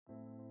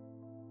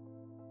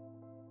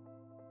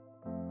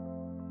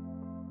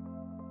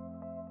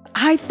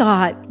I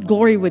thought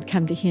glory would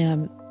come to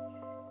him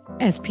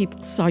as people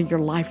saw your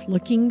life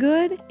looking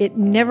good. It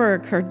never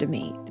occurred to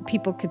me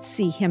people could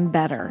see him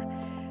better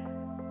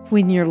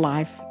when your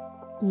life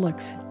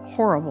looks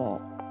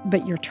horrible,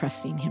 but you're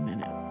trusting him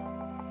in it.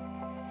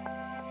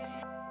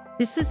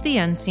 This is The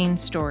Unseen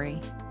Story,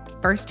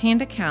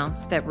 first-hand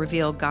accounts that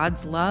reveal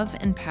God's love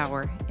and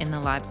power in the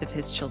lives of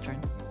his children.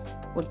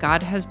 What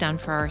God has done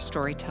for our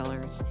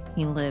storytellers,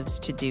 he lives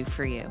to do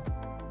for you.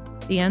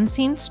 The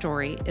Unseen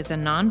Story is a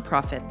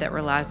nonprofit that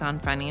relies on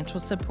financial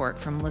support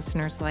from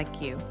listeners like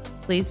you.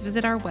 Please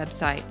visit our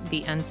website,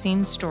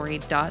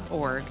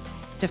 theunseenstory.org,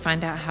 to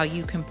find out how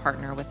you can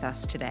partner with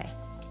us today.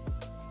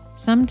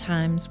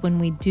 Sometimes when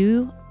we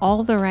do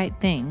all the right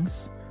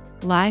things,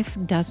 life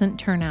doesn't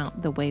turn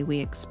out the way we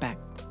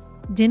expect.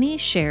 Denny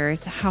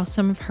shares how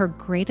some of her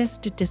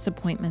greatest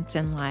disappointments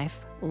in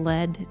life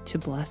led to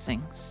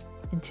blessings.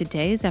 In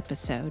today's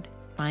episode,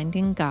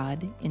 Finding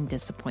God in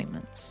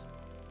Disappointments.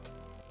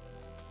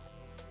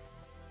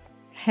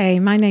 Hey,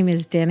 my name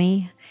is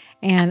Denny,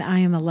 and I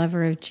am a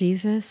lover of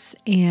Jesus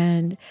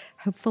and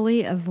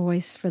hopefully a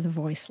voice for the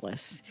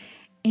voiceless.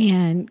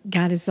 And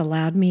God has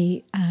allowed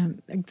me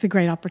the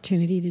great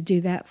opportunity to do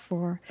that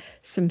for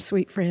some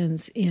sweet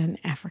friends in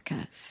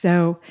Africa.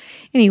 So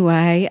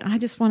anyway, I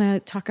just want to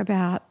talk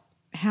about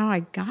how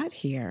I got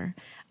here.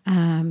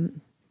 I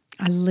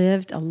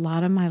lived a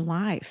lot of my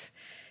life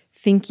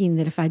thinking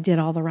that if I did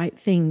all the right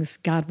things,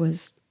 God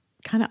was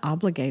kind of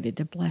obligated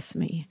to bless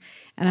me.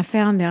 And I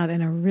found out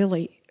in a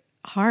really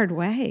hard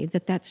way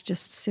that that's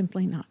just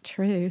simply not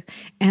true,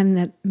 and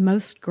that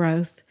most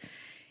growth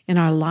in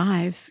our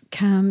lives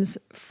comes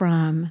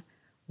from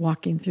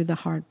walking through the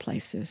hard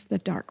places, the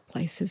dark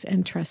places,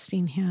 and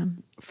trusting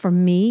him. For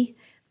me,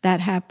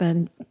 that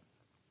happened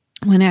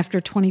when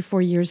after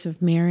 24 years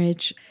of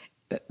marriage,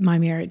 my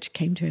marriage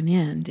came to an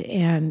end,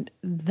 and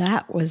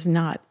that was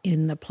not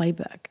in the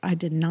playbook. I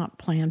did not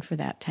plan for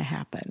that to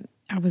happen.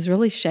 I was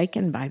really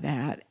shaken by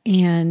that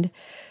and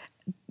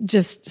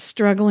just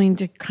struggling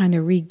to kind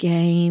of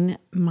regain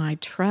my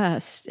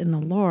trust in the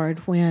Lord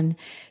when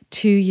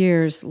 2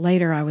 years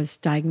later I was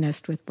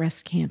diagnosed with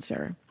breast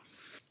cancer.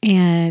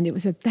 And it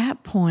was at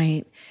that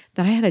point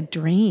that I had a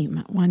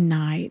dream one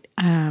night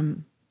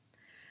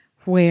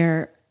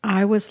where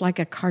I was like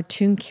a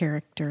cartoon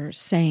character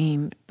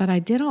saying, but I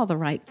did all the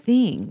right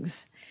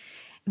things.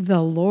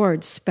 The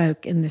Lord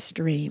spoke in this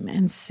dream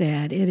and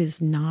said, it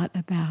is not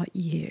about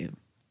you.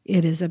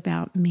 It is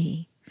about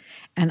me.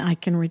 And I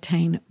can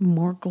retain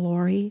more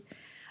glory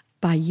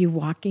by you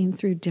walking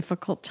through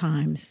difficult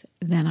times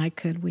than I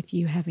could with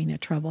you having a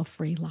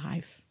trouble-free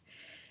life.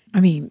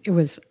 I mean, it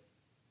was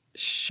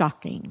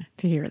shocking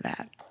to hear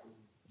that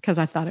because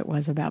I thought it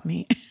was about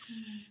me.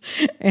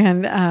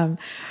 And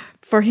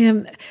for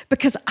him,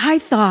 because I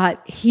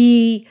thought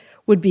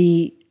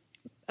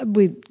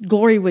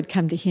glory would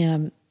come to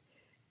him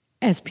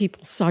as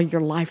people saw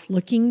your life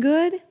looking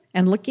good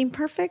and looking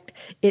perfect.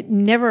 It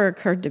never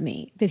occurred to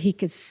me that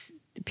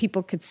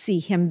people could see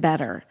him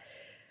better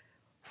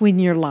when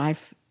your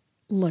life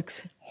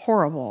looks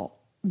horrible,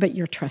 but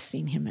you're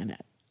trusting him in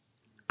it.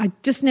 It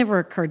just never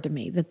occurred to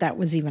me that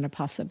was even a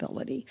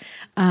possibility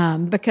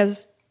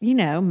because,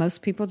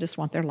 most people just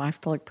want their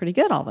life to look pretty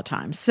good all the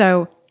time.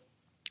 So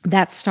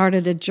that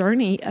started a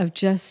journey of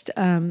just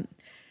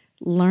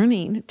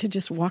learning to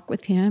just walk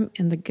with him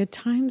in the good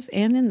times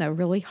and in the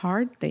really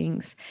hard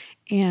things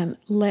and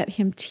let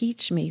him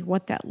teach me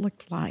what that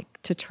looked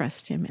like to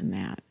trust him in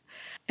that.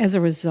 As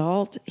a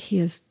result, he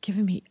has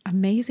given me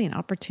amazing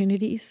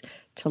opportunities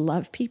to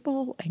love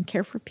people and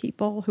care for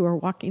people who are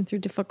walking through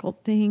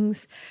difficult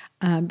things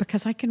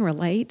because I can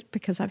relate,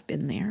 because I've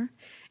been there,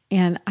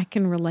 and I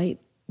can relate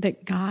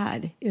that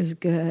God is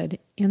good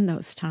in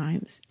those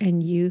times,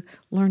 and you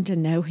learn to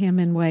know him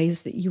in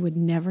ways that you would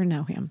never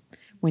know him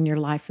when your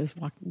life is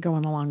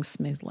going along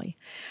smoothly.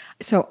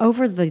 So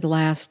over the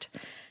last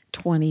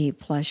 20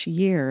 plus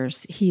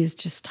years, he has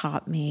just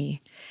taught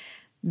me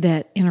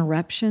that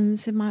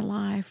interruptions in my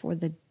life or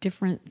the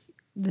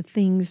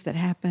things that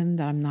happen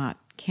that I'm not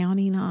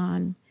counting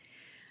on,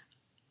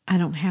 I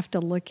don't have to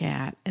look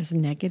at as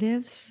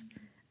negatives,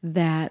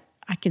 that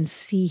I can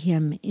see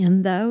him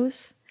in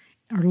those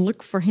or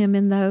look for him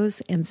in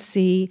those and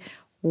see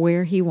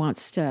where he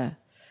wants to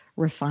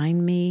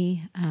refine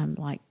me,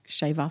 like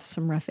shave off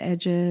some rough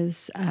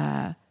edges,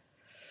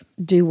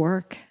 do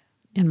work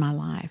in my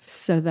life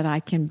so that I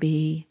can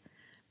be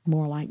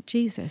more like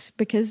Jesus.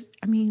 Because,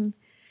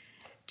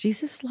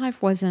 Jesus'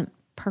 life wasn't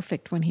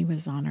perfect when he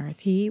was on earth.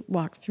 He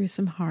walked through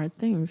some hard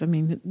things.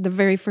 The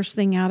very first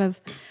thing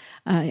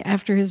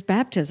after his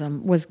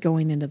baptism was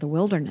going into the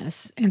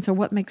wilderness. And so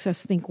what makes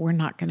us think we're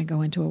not going to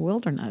go into a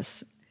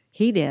wilderness?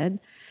 He did.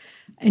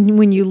 And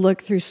when you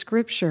look through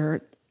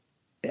Scripture,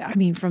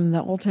 from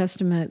the Old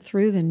Testament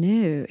through the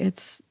New,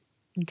 it's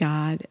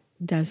God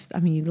does.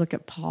 You look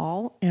at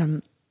Paul,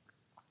 and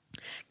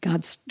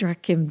God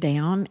struck him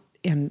down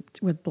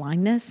with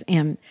blindness,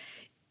 and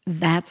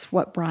that's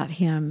what brought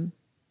him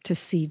to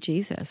see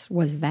Jesus,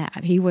 was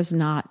that. He was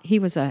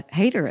a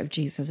hater of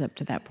Jesus up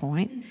to that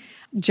point.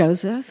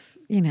 Joseph,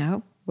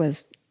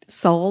 was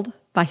sold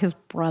by his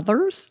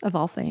brothers, of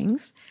all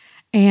things.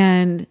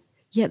 And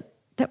yet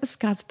that was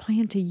God's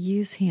plan to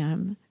use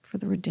him for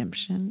the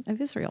redemption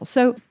of Israel.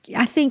 So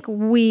I think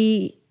when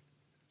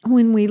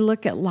we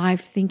look at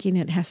life thinking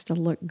it has to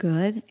look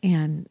good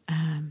and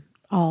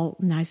all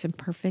nice and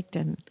perfect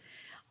and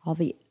all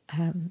the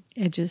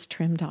edges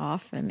trimmed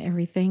off and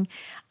everything,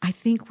 I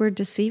think we're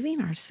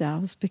deceiving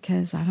ourselves,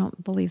 because I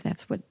don't believe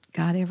that's what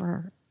God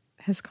ever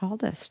has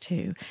called us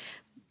to.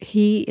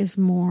 He is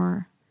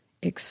more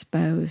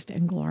exposed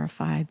and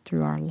glorified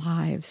through our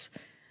lives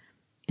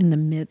in the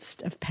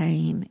midst of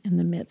pain, in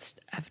the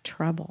midst of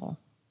trouble,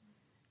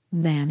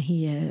 than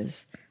he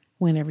is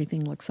when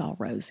everything looks all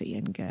rosy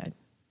and good.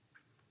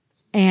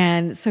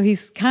 And so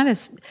he's kind of,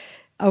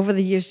 over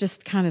the years,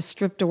 just kind of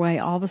stripped away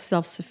all the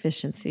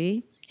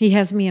self-sufficiency. He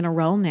has me in a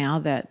role now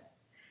that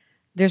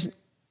there's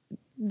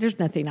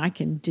nothing I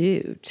can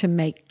do to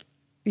make,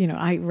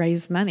 I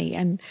raise money,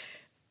 and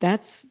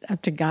that's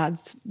up to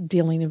God's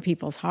dealing in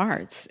people's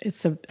hearts.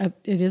 It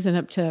isn't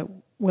up to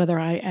whether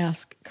I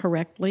ask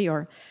correctly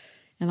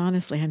and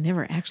honestly, I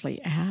never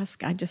actually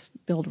ask. I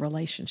just build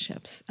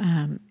relationships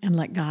and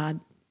let God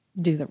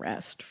do the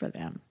rest for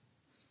them.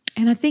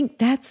 And I think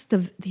that's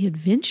the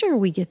adventure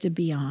we get to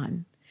be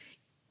on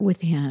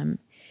with him,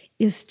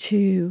 is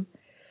to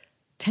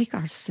take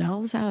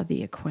ourselves out of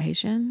the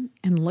equation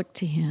and look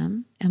to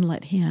him and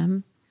let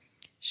him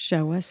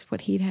show us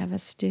what he'd have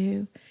us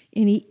do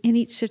in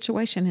each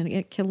situation. And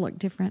it can look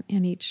different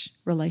in each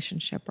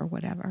relationship or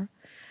whatever.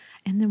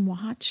 And then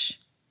watch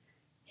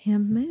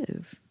him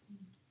move.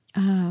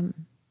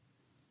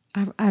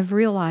 I've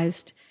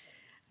realized,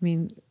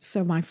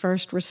 so my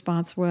first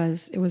response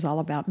was, it was all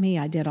about me.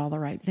 I did all the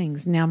right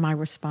things. Now my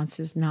response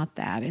is not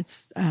that.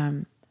 It's,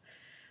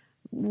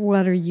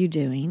 what are you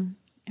doing?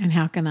 And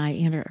how can I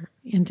enter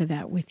into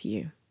that with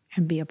you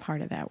and be a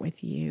part of that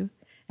with you?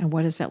 And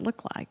what does that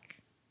look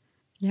like?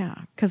 Yeah,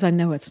 because I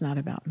know it's not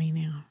about me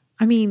now.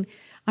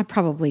 I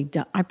probably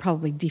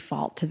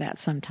default to that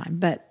sometime,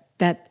 but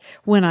that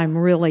when I'm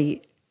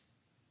really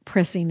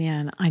pressing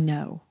in, I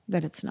know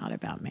that it's not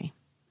about me,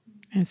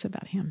 and it's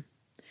about him.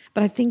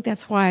 But I think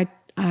that's why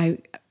I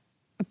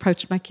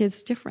approached my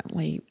kids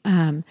differently.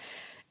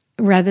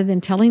 Rather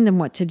than telling them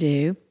what to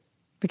do,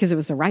 because it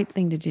was the right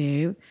thing to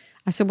do,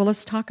 I said, well,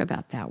 let's talk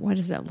about that. What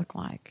does that look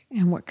like?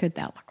 And what could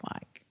that look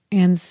like?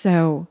 And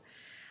so,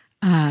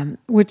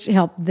 which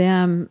helped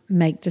them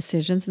make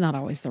decisions, not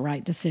always the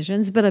right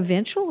decisions, but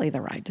eventually the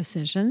right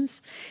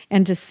decisions.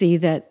 And to see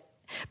that,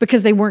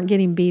 because they weren't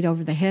getting beat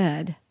over the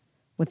head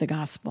with the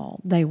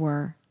gospel, they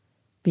were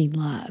being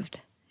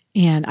loved.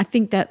 And I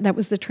think that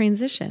was the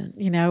transition,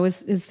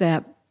 is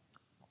that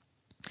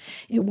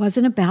it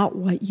wasn't about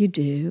what you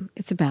do,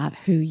 it's about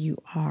who you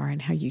are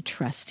and how you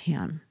trust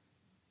him.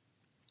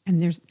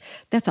 And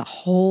that's a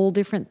whole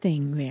different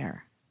thing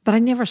there. But I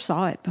never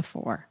saw it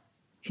before.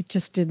 It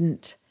just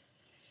didn't,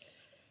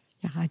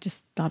 I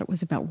just thought it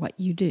was about what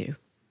you do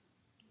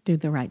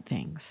the right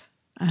things.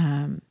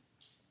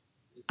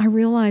 I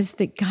realized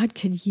that God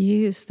could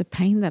use the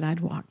pain that I'd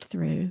walked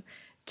through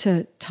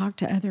to talk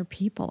to other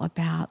people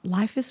about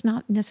life is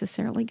not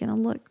necessarily going to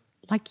look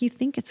like you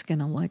think it's going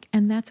to look,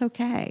 and that's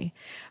okay.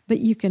 But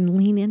you can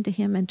lean into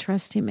him and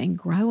trust him and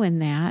grow in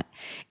that,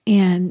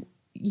 and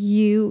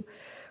you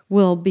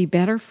will be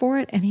better for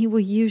it, and he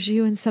will use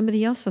you in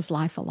somebody else's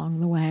life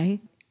along the way.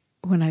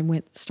 When I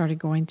started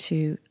going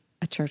to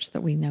a church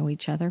that we know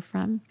each other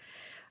from,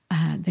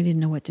 they didn't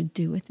know what to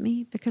do with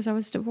me because I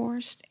was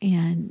divorced,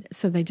 and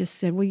so they just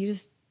said, well, you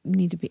just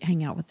need to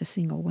hang out with the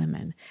single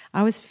women.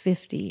 I was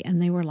 50,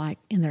 and they were like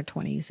in their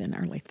 20s and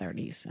early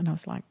 30s, and I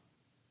was like,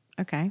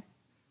 okay,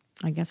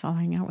 I guess I'll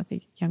hang out with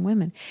the young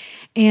women.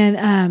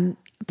 And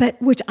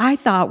but which I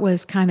thought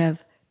was kind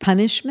of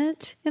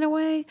punishment in a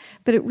way,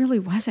 but it really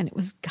wasn't. It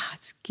was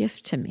God's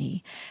gift to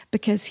me,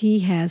 because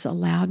he has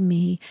allowed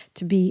me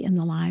to be in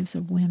the lives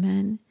of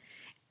women,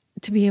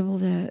 to be able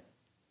to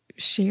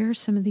share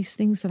some of these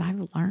things that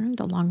I've learned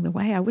along the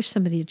way. I wish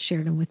somebody had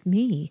shared them with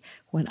me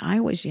when I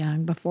was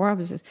young, before I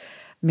was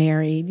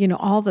married,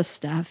 all the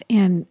stuff.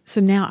 And so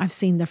now I've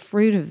seen the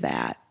fruit of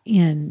that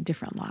in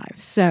different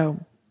lives. So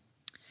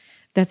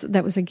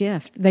that was a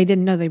gift. They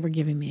didn't know they were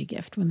giving me a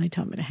gift when they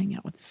told me to hang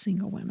out with the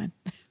single women,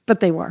 but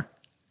they were.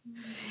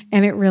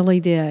 And it really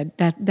did.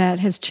 That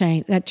has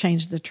changed. That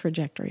changed the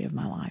trajectory of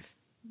my life,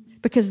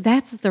 because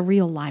that's the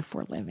real life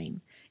we're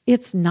living.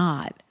 It's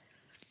not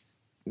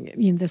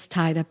this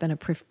tied up in a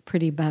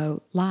pretty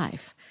bow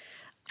life.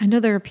 I know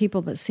there are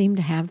people that seem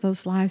to have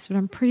those lives, but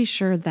I'm pretty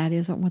sure that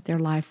isn't what their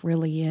life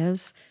really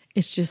is.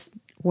 It's just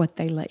what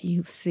they let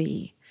you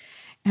see.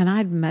 And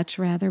I'd much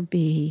rather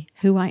be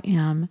who I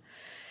am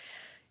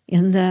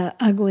in the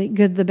ugly,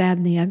 good, the bad,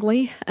 and the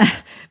ugly,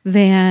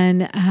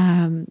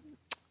 than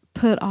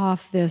put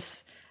off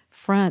this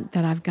front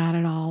that I've got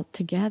it all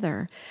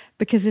together,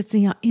 because it's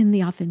in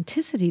the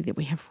authenticity that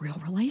we have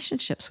real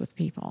relationships with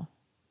people.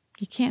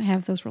 You can't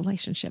have those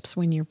relationships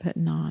when you're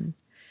putting on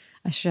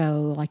a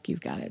show like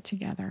you've got it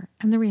together.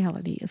 And the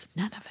reality is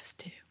none of us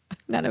do.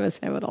 None of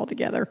us have it all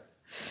together.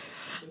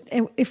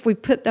 And if we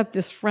put up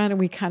this front and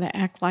we kind of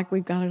act like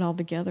we've got it all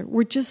together,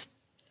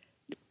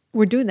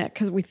 we're doing that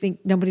because we think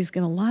nobody's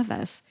going to love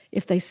us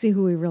if they see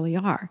who we really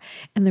are.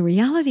 And the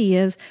reality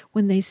is,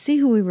 when they see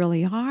who we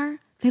really are,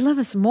 they love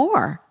us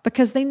more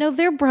because they know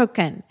they're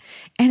broken.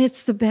 And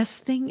it's the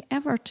best thing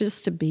ever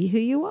just to be who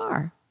you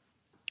are.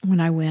 When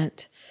I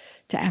went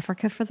to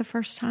Africa for the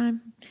first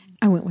time,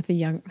 I went with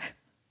the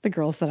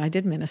girls that I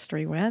did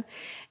ministry with.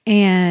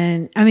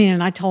 And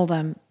I told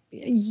them,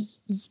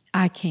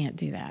 I can't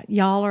do that.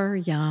 Y'all are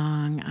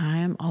young.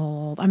 I'm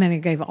old. I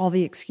gave all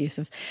the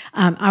excuses.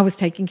 I was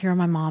taking care of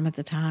my mom at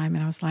the time,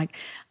 and I was like,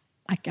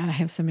 I got to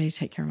have somebody to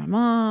take care of my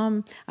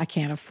mom. I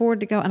can't afford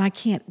to go, and I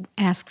can't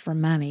ask for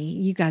money.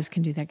 You guys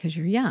can do that because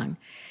you're young.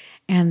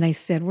 And they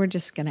said, we're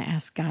just going to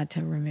ask God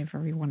to remove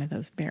every one of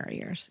those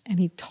barriers. And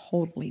he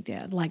totally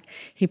did. Like,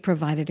 he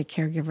provided a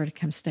caregiver to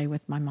come stay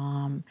with my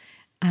mom.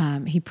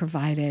 He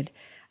provided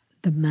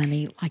the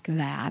money like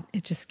that.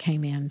 It just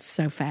came in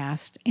so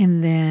fast.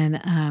 And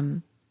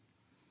then,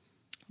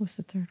 what's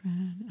the third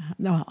one?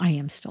 No, I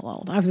am still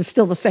old. I was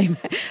still the same.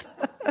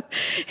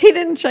 He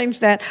didn't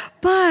change that.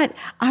 But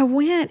I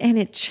went, and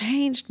it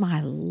changed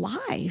my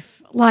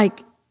life.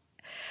 Like,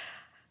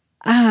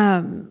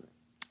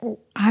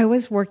 I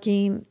was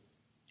working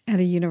at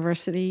a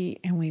university,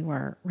 and we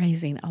were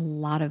raising a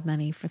lot of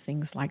money for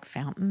things like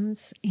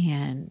fountains,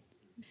 and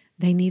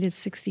they needed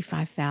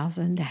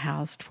 $65,000 to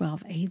house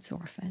 12 AIDS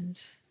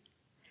orphans.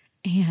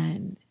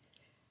 And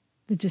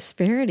the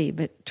disparity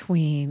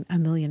between $1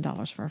 million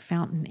for a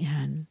fountain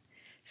and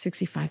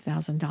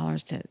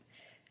 $65,000 to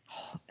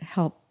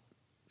help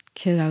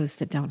kiddos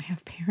that don't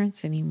have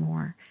parents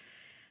anymore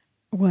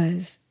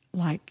was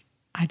like,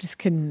 I just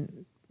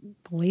couldn't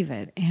believe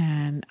it.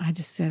 And I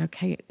just said,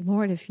 okay,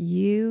 Lord, if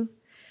you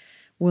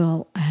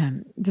will,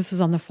 this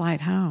was on the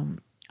flight home.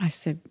 I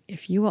said,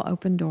 if you will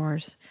open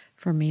doors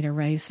for me to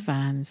raise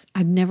funds.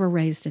 I've never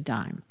raised a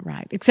dime,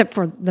 right? Except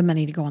for the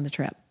money to go on the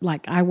trip.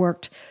 Like, I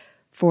worked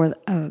for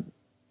a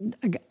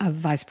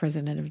vice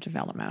president of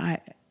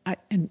development.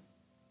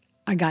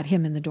 I got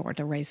him in the door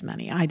to raise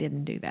money. I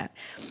didn't do that.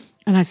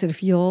 And I said,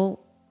 if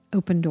you'll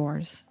open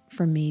doors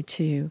for me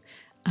to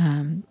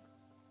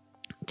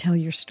tell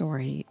your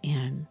story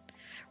and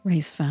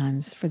raise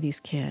funds for these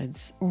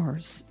kids or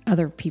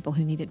other people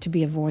who need it, to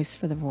be a voice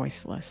for the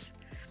voiceless,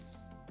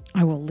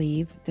 I will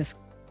leave this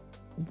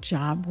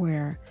job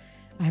where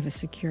I have a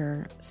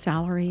secure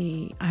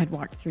salary. I had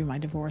walked through my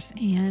divorce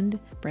and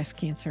breast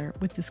cancer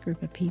with this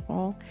group of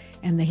people,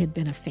 and they had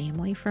been a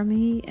family for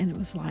me. And it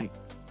was like,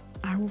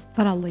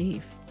 but I'll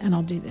leave and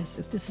I'll do this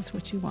if this is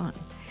what you want.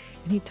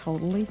 And he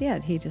totally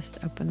did. He just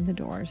opened the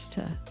doors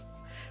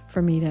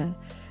for me to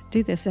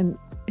do this. And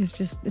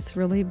it's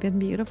really been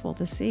beautiful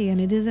to see.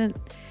 And it isn't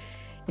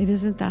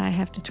that I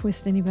have to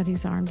twist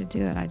anybody's arm to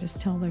do it. I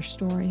just tell their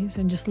stories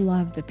and just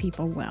love the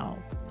people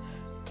well.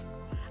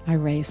 I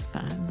raise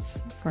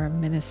funds for a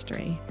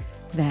ministry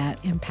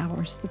that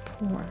empowers the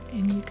poor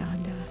in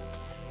Uganda,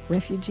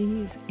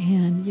 refugees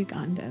and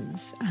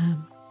Ugandans,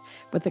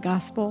 with the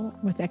gospel,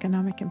 with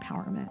economic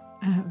empowerment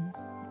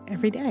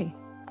every day.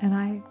 And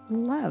I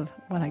love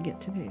what I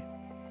get to do.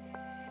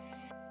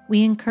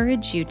 We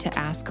encourage you to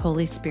ask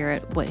Holy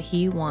Spirit what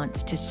He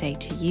wants to say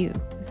to you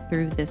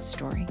through this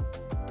story.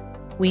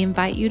 We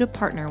invite you to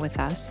partner with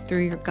us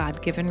through your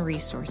God-given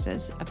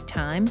resources of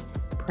time,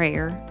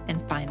 prayer,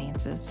 and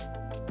finances.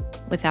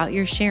 Without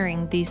your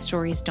sharing, these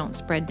stories don't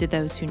spread to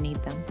those who need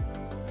them.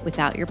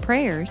 Without your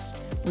prayers,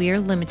 we are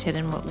limited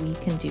in what we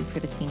can do for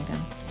the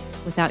kingdom.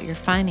 Without your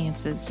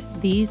finances,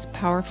 these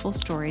powerful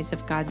stories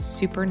of God's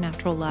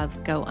supernatural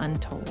love go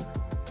untold.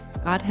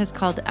 God has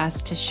called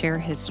us to share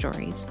His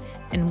stories,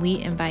 and we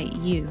invite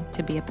you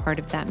to be a part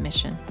of that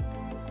mission.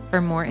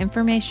 For more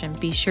information,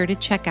 be sure to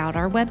check out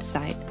our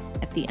website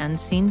at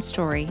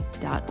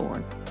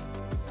theunseenstory.org.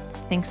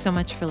 Thanks so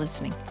much for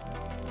listening.